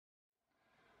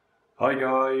Hi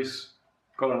guys,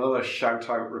 got another shout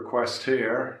out request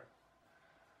here.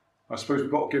 I suppose we've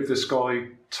got to give this guy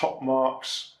top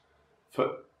marks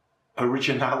for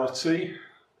originality.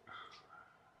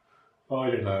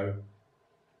 I don't know.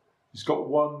 He's got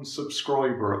 1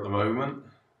 subscriber at the moment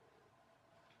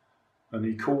and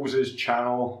he calls his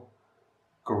channel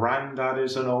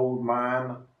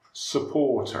Grandadisanoldman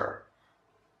Supporter.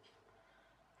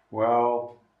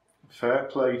 Well, fair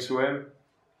play to him.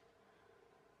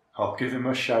 I'll give him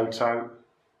a shout out.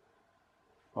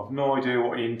 I've no idea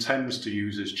what he intends to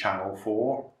use his channel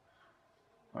for.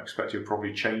 I expect he'll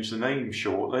probably change the name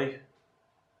shortly.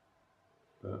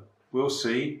 But we'll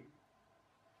see.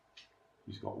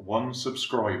 He's got 1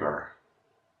 subscriber.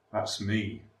 That's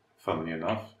me, funnily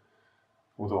enough.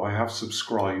 Although I have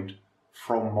subscribed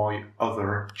from my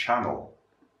other channel.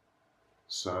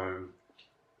 So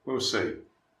we'll see.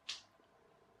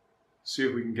 See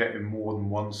if we can get him more than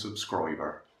 1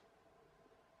 subscriber.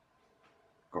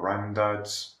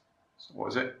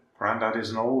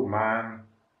 Grandadisanoldman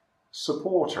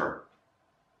Supporter.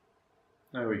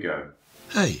 There we go.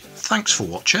 Hey, thanks for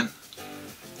watching.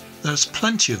 There's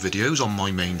plenty of videos on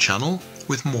my main channel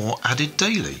with more added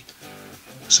daily.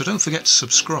 So don't forget to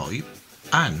subscribe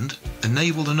and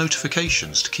enable the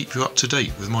notifications to keep you up to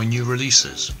date with my new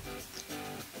releases.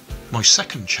 My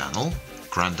second channel,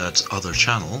 Grandad's Other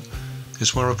Channel,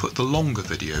 is where I put the longer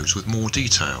videos with more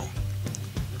detail.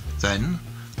 Then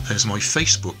there's my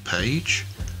Facebook page,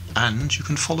 and you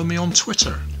can follow me on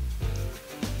Twitter.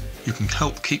 You can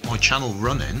help keep my channel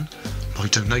running by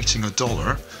donating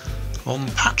 $1 on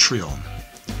Patreon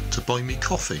to buy me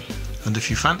coffee. And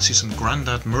if you fancy some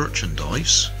Grandad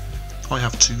merchandise, I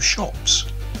have 2 shops,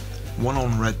 one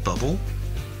on Redbubble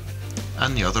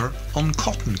and the other on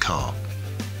Cotton Cart.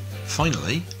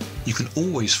 Finally, you can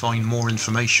always find more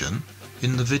information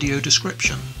in the video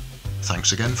description.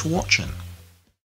 Thanks again for watching.